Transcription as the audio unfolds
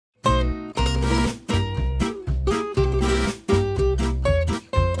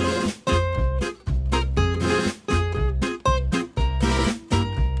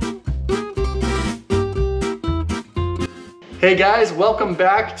Hey guys, welcome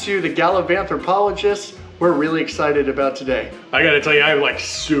back to the Gallivanthropologists. We're really excited about today. I gotta tell you, I'm like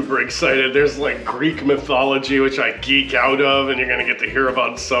super excited. There's like Greek mythology, which I geek out of, and you're gonna get to hear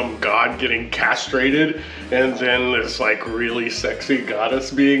about some god getting castrated, and then this like really sexy goddess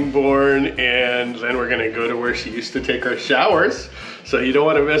being born, and then we're gonna go to where she used to take her showers. So you don't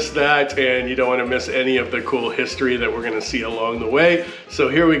wanna miss that, and you don't wanna miss any of the cool history that we're gonna see along the way. So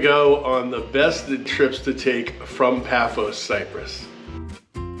here we go on the best trips to take from Paphos, Cyprus.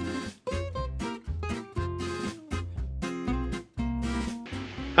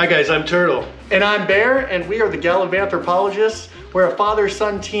 Hi guys, I'm Turtle. And I'm Bear, and we are the Gallivanthropologists. We're a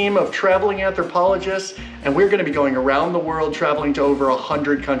father-son team of traveling anthropologists, and we're gonna be going around the world, traveling to over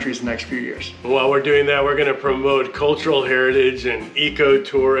 100 countries in the next few years. While we're doing that, we're gonna promote cultural heritage and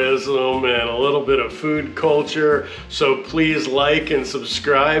ecotourism and a little bit of food culture. So please like and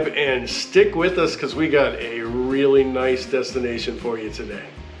subscribe and stick with us because we got a really nice destination for you today.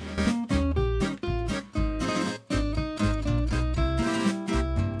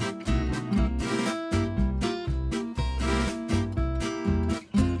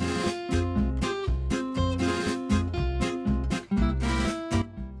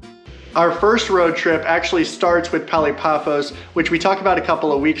 Our first road trip actually starts with Paphos, which we talked about a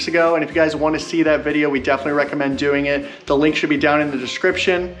couple of weeks ago. And if you guys want to see that video, we definitely recommend doing it. The link should be down in the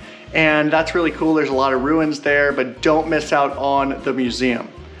description. And that's really cool. There's a lot of ruins there, but don't miss out on the museum.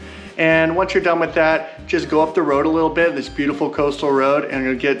 And once you're done with that, just go up the road a little bit, this beautiful coastal road, and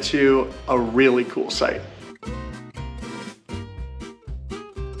you'll get to a really cool site.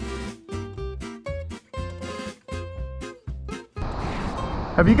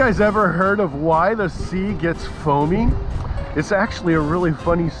 Have you guys ever heard of why the sea gets foamy? It's actually a really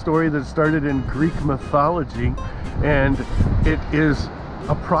funny story that started in Greek mythology, and it is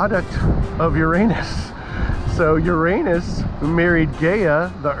a product of Uranus. So Uranus married Gaia,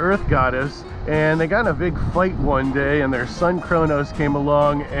 the earth goddess, and they got in a big fight one day, and their son Kronos came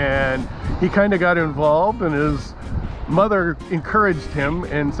along, and he kind of got involved, and his mother encouraged him,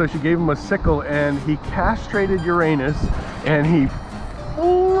 and so she gave him a sickle, and he castrated Uranus, and he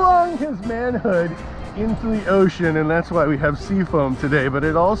flung his manhood into the ocean, and that's why we have sea foam today. But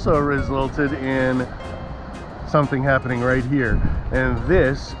it also resulted in something happening right here, and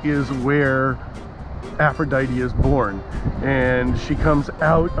this is where Aphrodite is born, and she comes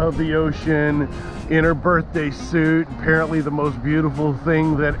out of the ocean in her birthday suit, apparently the most beautiful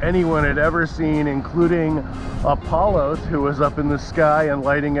thing that anyone had ever seen, including Apollo, who was up in the sky and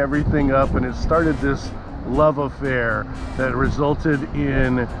lighting everything up, and it started this love affair that resulted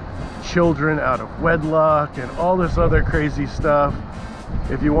in children out of wedlock and all this other crazy stuff.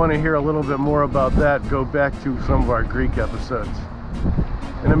 If you want to hear a little bit more about that, go back to some of our Greek episodes.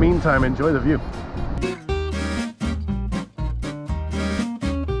 In the meantime, enjoy the view.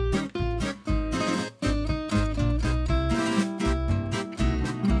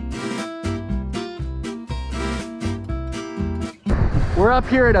 We're up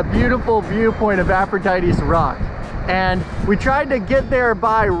here at a beautiful viewpoint of Aphrodite's rock, and we tried to get there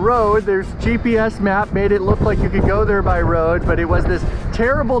by road. There's GPS map made it look like you could go there by road, but it was this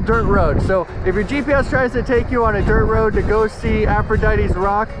terrible dirt road. So if your GPS tries to take you on a dirt road to go see Aphrodite's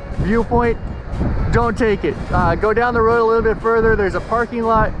rock viewpoint, don't take it. Go down the road a little bit further, there's a parking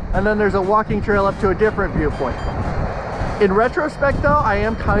lot, and then there's a walking trail up to a different viewpoint. In retrospect though, I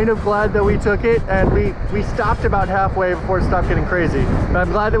am kind of glad that we took it, and we stopped about halfway before it stopped getting crazy. But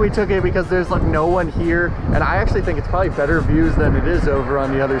I'm glad that we took it because there's like no one here, and I actually think it's probably better views than it is over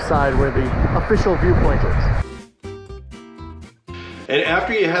on the other side where the official viewpoint is. And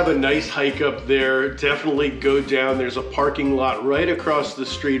after you have a nice hike up there, definitely go down. There's a parking lot right across the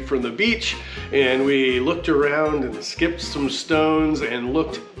street from the beach, and we looked around and skipped some stones and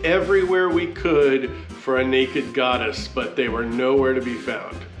looked everywhere we could for a naked goddess, but they were nowhere to be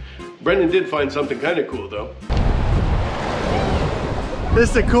found. Brendan did find something kind of cool though.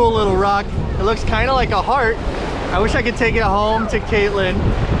 This is a cool little rock. It looks kind of like a heart. I wish I could take it home to Caitlin.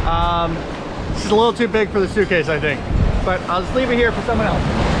 It's just a little too big for the suitcase, I think. But I'll just leave it here for someone else.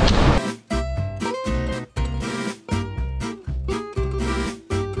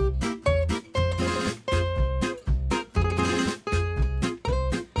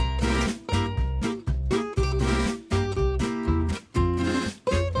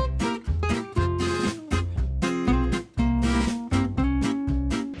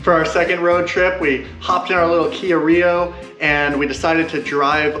 For our second road trip, we hopped in our little Kia Rio and we decided to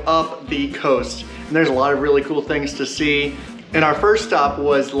drive up the coast. And there's a lot of really cool things to see. And our first stop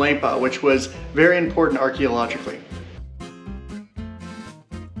was Lempa, which was very important archaeologically.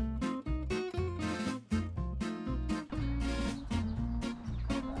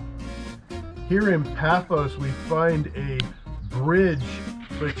 Here in Paphos, we find a bridge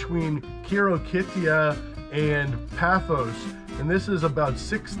between Kyriakitia and Paphos. And this is about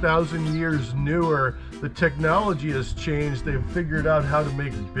 6,000 years newer. The technology has changed. They've figured out how to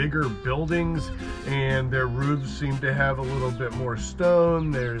make bigger buildings, and their roofs seem to have a little bit more stone.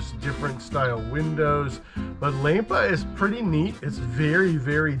 There's different style windows. But Lempa is pretty neat. It's very,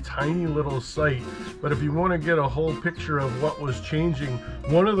 very tiny little site. But if you want to get a whole picture of what was changing,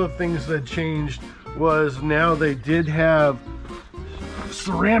 one of the things that changed was now they did have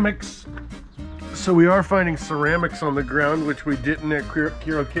ceramics. So we are finding ceramics on the ground, which we didn't at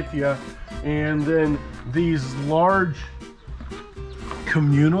Kyriakitia. And then these large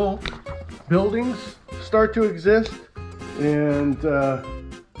communal buildings start to exist. And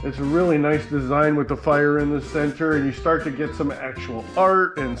it's a really nice design with the fire in the center. And you start to get some actual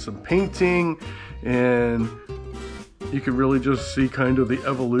art and some painting. And you can really just see kind of the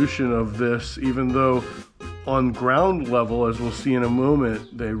evolution of this, even though on ground level, as we'll see in a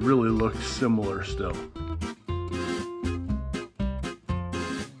moment, they really look similar still.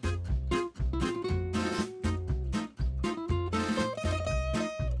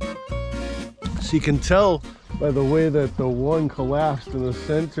 So you can tell by the way that the one collapsed in the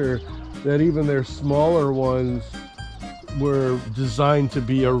center that even their smaller ones were designed to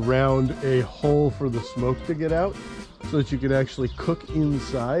be around a hole for the smoke to get out, so that you could actually cook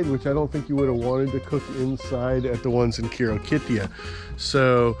inside, which I don't think you would have wanted to cook inside at the ones in Kyriakitia.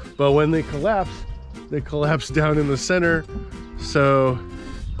 So, but when they collapse down in the center. So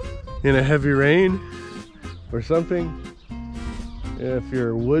in a heavy rain or something, if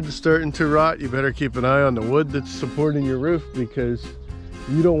your wood's starting to rot, you better keep an eye on the wood that's supporting your roof, because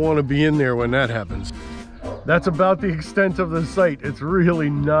you don't want to be in there when that happens. That's about the extent of the site. It's really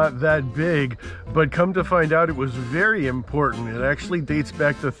not that big, but come to find out, it was very important. It actually dates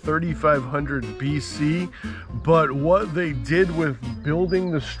back to 3500 BC, but what they did with building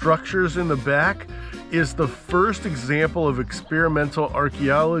the structures in the back is the first example of experimental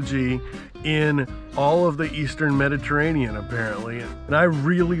archaeology in all of the Eastern Mediterranean, apparently. And I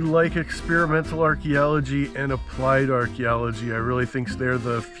really like experimental archaeology and applied archaeology. I really think they're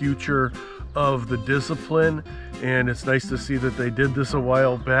the future of the discipline, and it's nice to see that they did this a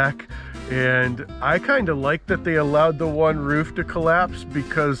while back. And I kind of like that they allowed the one roof to collapse,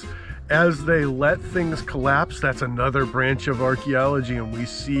 because as they let things collapse, that's another branch of archaeology, and we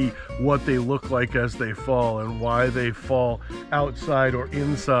see what they look like as they fall and why they fall outside or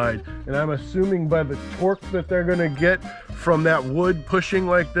inside. And I'm assuming by the torque that they're going to get from that wood pushing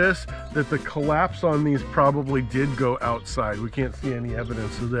like this, that the collapse on these probably did go outside. We can't see any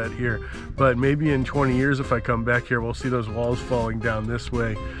evidence of that here, but maybe in 20 years if I come back here, we'll see those walls falling down this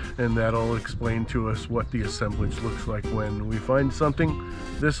way, and that'll explain to us what the assemblage looks like when we find something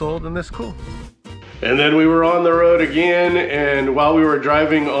this old and this cool. And then we were on the road again, and while we were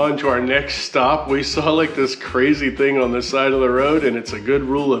driving on to our next stop, we saw like this crazy thing on the side of the road, and it's a good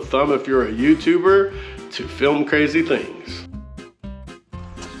rule of thumb if you're a YouTuber to film crazy things.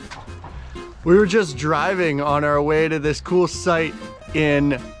 We were just driving on our way to this cool site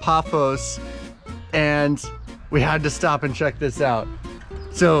in Paphos, and we had to stop and check this out.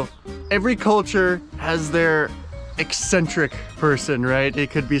 So every culture has their eccentric person, right? It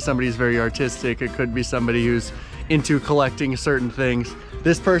could be somebody who's very artistic. It could be somebody who's into collecting certain things.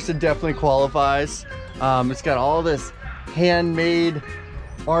 This person definitely qualifies. It's got all this handmade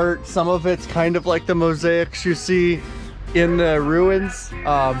art. Some of it's kind of like the mosaics you see in the ruins,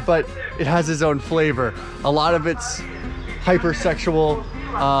 but it has its own flavor. A lot of it's hypersexual.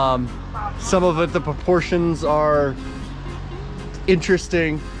 Some of it, the proportions are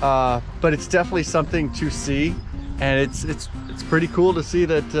interesting, but it's definitely something to see. And it's pretty cool to see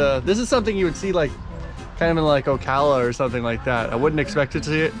that this is something you would see like kind of in like Ocala or something like that. I wouldn't expect it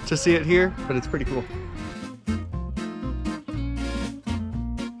to see it here, but it's pretty cool.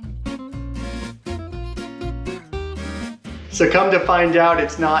 So come to find out,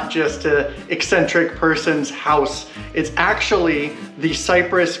 it's not just an eccentric person's house. It's actually the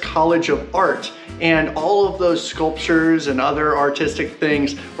Cyprus College of Art. And all of those sculptures and other artistic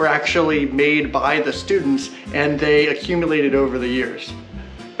things were actually made by the students, and they accumulated over the years.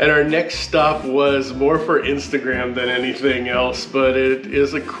 And our next stop was more for Instagram than anything else, but it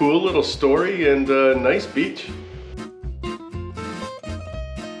is a cool little story and a nice beach.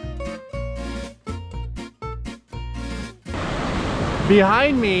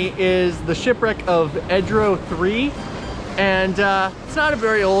 Behind me is the shipwreck of Edro III, and it's not a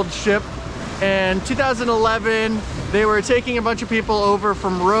very old ship. In 2011, they were taking a bunch of people over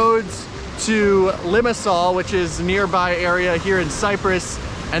from Rhodes to Limassol, which is a nearby area here in Cyprus,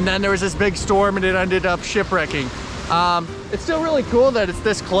 and then there was this big storm and it ended up shipwrecking. It's still really cool that it's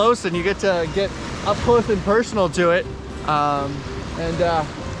this close and you get to get up close and personal to it.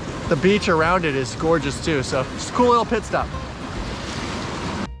 The beach around it is gorgeous too, so just a cool little pit stop.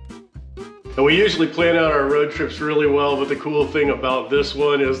 And we usually plan out our road trips really well, but the cool thing about this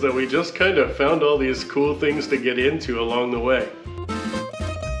one is that we just kind of found all these cool things to get into along the way.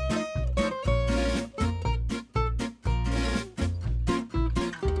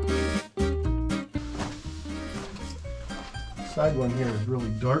 Side one here is really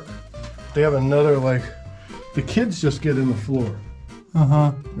dark. They have another, like, the kids just get in the floor.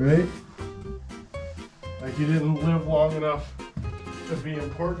 Right? Like you didn't live long enough to be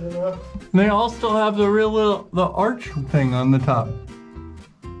important enough. They all still have the the arch thing on the top.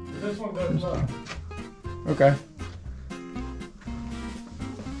 This one does not. Okay.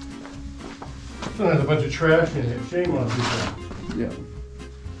 This one has a bunch of trash in it. Shame on people. Yeah.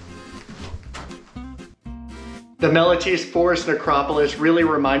 The Meletis Forest Necropolis really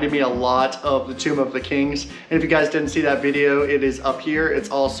reminded me a lot of the Tomb of the Kings. And if you guys didn't see that video, it is up here.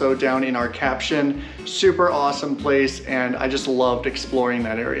 It's also down in our caption. Super awesome place, and I just loved exploring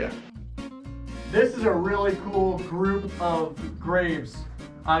that area. This is a really cool group of graves.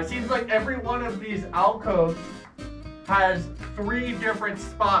 It seems like every one of these alcoves has 3 different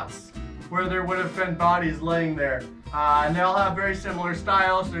spots where there would have been bodies laying there. And they all have very similar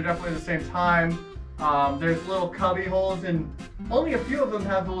styles. They're definitely the same time. There's little cubby holes, and only a few of them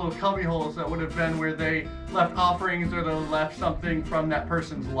have the little cubby holes that would have been where they left offerings or they left something from that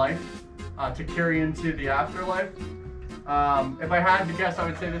person's life to carry into the afterlife. If I had to guess, I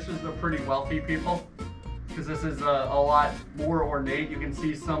would say this is the pretty wealthy people, because this is a lot more ornate. You can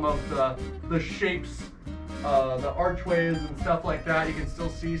see some of the shapes, the archways and stuff like that. You can still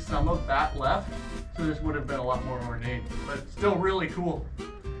see some of that left. So this would have been a lot more ornate, but still really cool.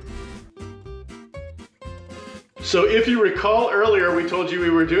 So if you recall earlier, we told you we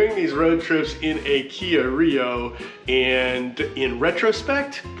were doing these road trips in a Kia Rio, and in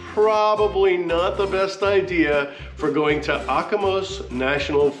retrospect, probably not the best idea for going to Akamos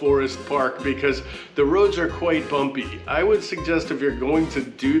National Forest Park because the roads are quite bumpy. I would suggest if you're going to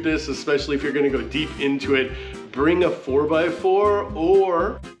do this, especially if you're going to go deep into it, bring a 4x4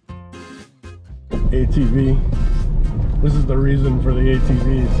 or ATV. This is the reason for the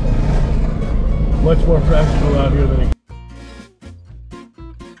ATVs. Much more practical out here than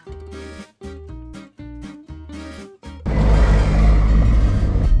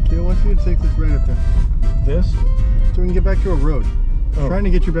Okay, I want you to take this right up there. this. So we can get back to a road. Oh. Trying to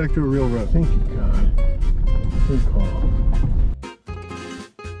get you back to a real road. Thank you, God. Good call.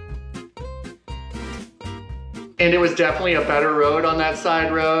 And it was definitely a better road on that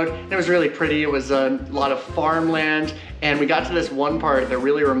side road. It was really pretty. It was a lot of farmland. And we got to this one part that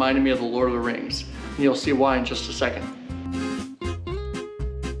really reminded me of the Lord of the Rings. And you'll see why in just a second.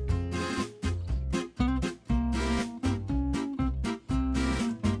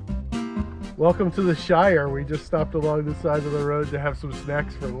 Welcome to the Shire. We just stopped along the side of the road to have some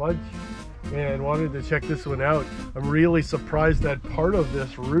snacks for lunch and wanted to check this one out. I'm really surprised that part of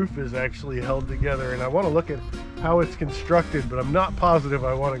this roof is actually held together, and I want to look at how it's constructed, but I'm not positive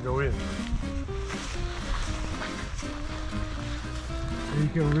I want to go in. You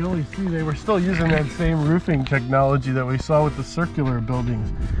can really see they were still using that same roofing technology that we saw with the circular buildings.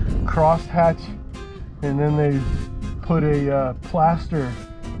 Crosshatch, and then they put a plaster,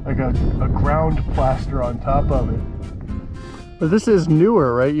 like a ground plaster on top of it. But this is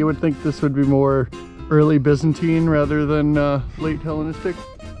newer, right? You would think this would be more early Byzantine rather than late Hellenistic?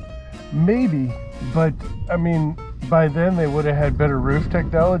 Maybe, but I mean, by then they would have had better roof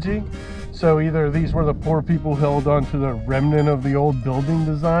technology. So either these were the poor people who held on to the remnant of the old building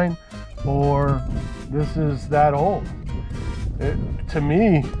design, or this is that old. To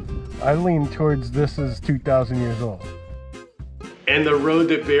me, I lean towards this is 2,000 years old. And the road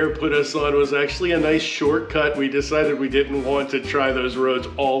that Bear put us on was actually a nice shortcut. We decided we didn't want to try those roads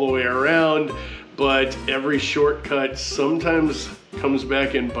all the way around, but every shortcut sometimes comes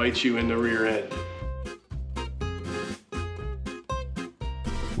back and bites you in the rear end.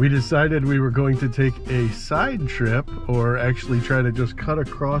 We decided we were going to take a side trip, or actually try to just cut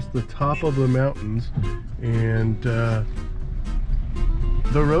across the top of the mountains, and the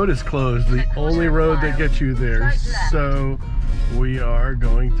road is closed, the only road that gets you there, so we are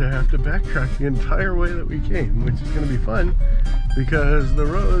going to have to backtrack the entire way that we came, which is going to be fun because the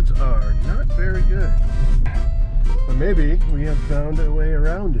roads are not very good. But maybe we have found a way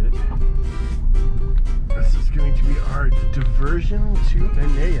around it. This is going to be our diversion to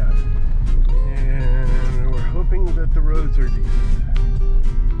Enea, and we're hoping that the roads are decent.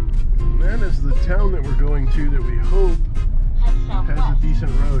 town that we're going to that we hope has a decent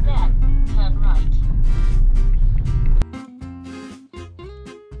road. Then turn right.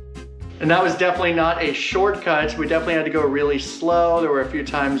 And that was definitely not a shortcut. We definitely had to go really slow. There were a few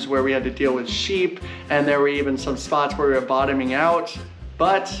times where we had to deal with sheep, and there were even some spots where we were bottoming out.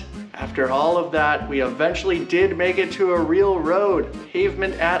 But after all of that, we eventually did make it to a real road,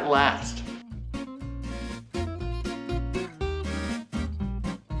 pavement at last.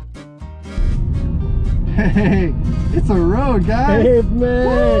 Hey, it's a road, guys.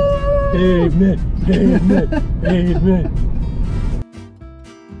 Pavement! Pavement! Pavement! Pavement!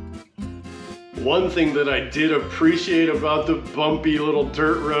 One thing that I did appreciate about the bumpy little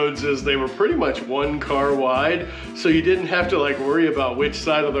dirt roads is they were pretty much one car wide, so you didn't have to like worry about which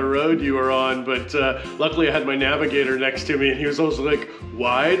side of the road you were on. But luckily I had my navigator next to me, and he was also like,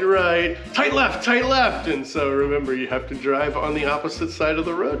 wide right, tight left, and so remember, you have to drive on the opposite side of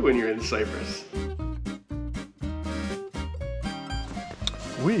the road when you're in Cyprus.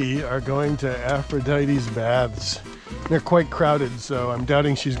 We are going to Aphrodite's baths. They're quite crowded, so I'm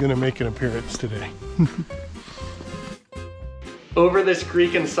doubting she's going to make an appearance today. Over this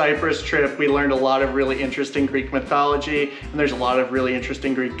Greek and Cyprus trip, we learned a lot of really interesting Greek mythology, and there's a lot of really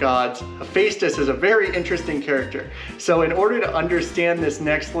interesting Greek gods. Hephaestus is a very interesting character. So in order to understand this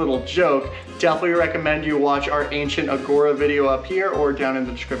next little joke, definitely recommend you watch our ancient Agora video up here or down in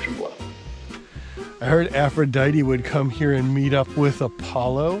the description below. I heard Aphrodite would come here and meet up with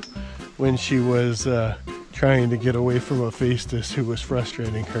Apollo when she was trying to get away from Hephaestus, who was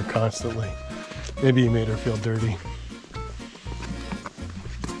frustrating her constantly. Maybe he made her feel dirty.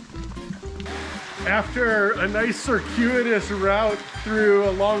 After a nice circuitous route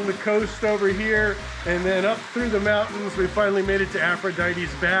along the coast over here and then up through the mountains, we finally made it to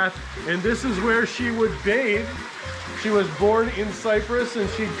Aphrodite's bath, and this is where she would bathe. She was born in Cyprus, and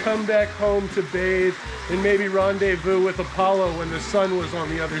she'd come back home to bathe and maybe rendezvous with Apollo when the sun was on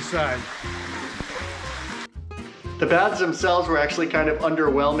the other side. The baths themselves were actually kind of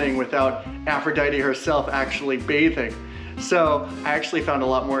underwhelming without Aphrodite herself actually bathing. So I actually found a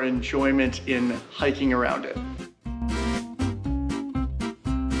lot more enjoyment in hiking around it.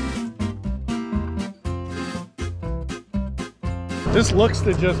 This looks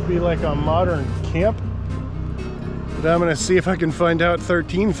to just be like a modern camp. But I'm gonna see if I can find out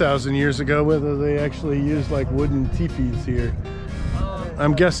 13,000 years ago whether they actually used like wooden teepees here.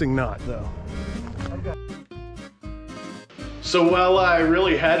 I'm guessing not though. So while I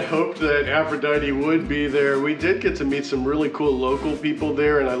really had hoped that Aphrodite would be there, we did get to meet some really cool local people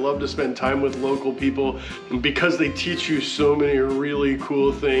there, and I love to spend time with local people because they teach you so many really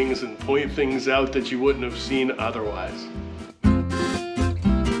cool things and point things out that you wouldn't have seen otherwise.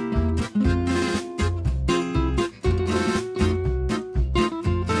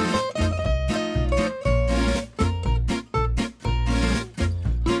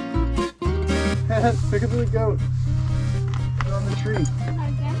 Look at the goat on the tree.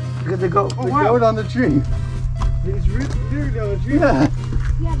 Look at the goat. The goat on the tree. He's really on the tree. Yeah.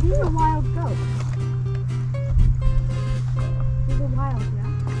 Yeah, these are wild goats. These are wild, yeah.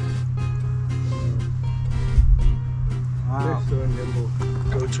 Wow. They're so nimble.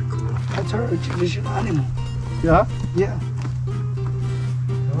 Goats are cool. That's our traditional animal. Yeah? Yeah.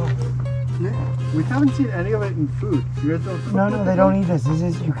 Oh. Yeah. We haven't seen any of it in food. You guys don't? No, they don't eat this. This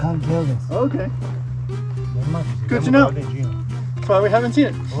is, you can't kill this. Okay. Good to know. That's why we haven't seen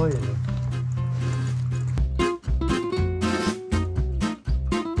it. Oh, yeah.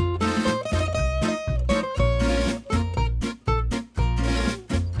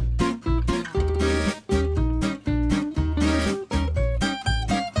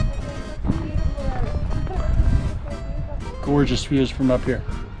 Gorgeous views from up here.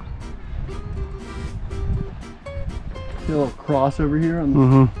 See a little cross over here on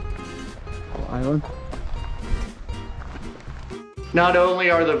the island. Not only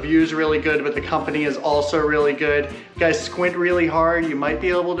are the views really good, but the company is also really good. If you guys squint really hard, you might be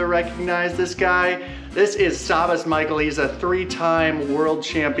able to recognize this guy. This is Sabas Michael. He's a 3-time world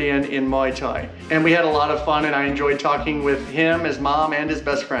champion in Muay Thai. And we had a lot of fun, and I enjoyed talking with him, his mom, and his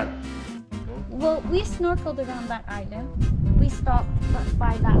best friend. Well, we snorkeled around that island. We stopped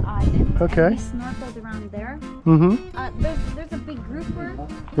by that island. Okay. And we snorkeled around there. There's a big grouper.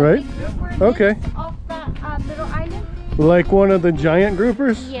 Right. Okay. Off that little island. Like one of the giant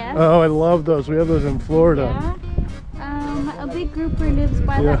groupers? Yes. Oh, I love those. We have those in Florida. Yeah. A big grouper lives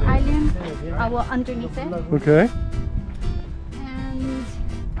by that island. Well, underneath it. Okay. And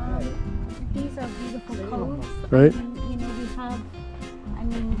these are beautiful coves. Right. And, you know, we have, I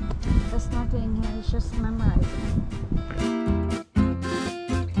mean, the snorkeling here is just memorizing.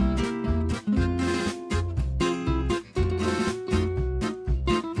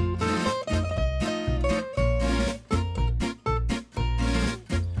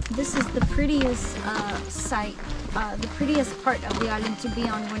 This is the prettiest site, the prettiest part of the island to be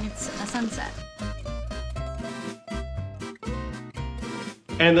on when it's a sunset.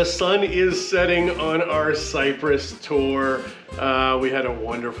 And the sun is setting on our Cyprus tour. We had a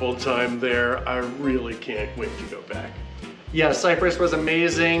wonderful time there. I really can't wait to go back. Yeah, Cyprus was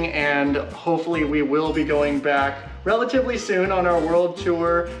amazing, and hopefully we will be going back relatively soon on our world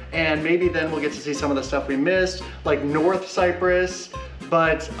tour, and maybe then we'll get to see some of the stuff we missed, like North Cyprus.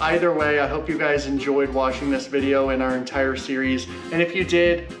 But either way, I hope you guys enjoyed watching this video and our entire series. And if you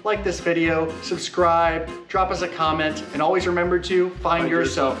did, like this video, subscribe, drop us a comment, and always remember to find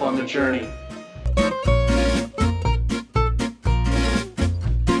yourself on the journey.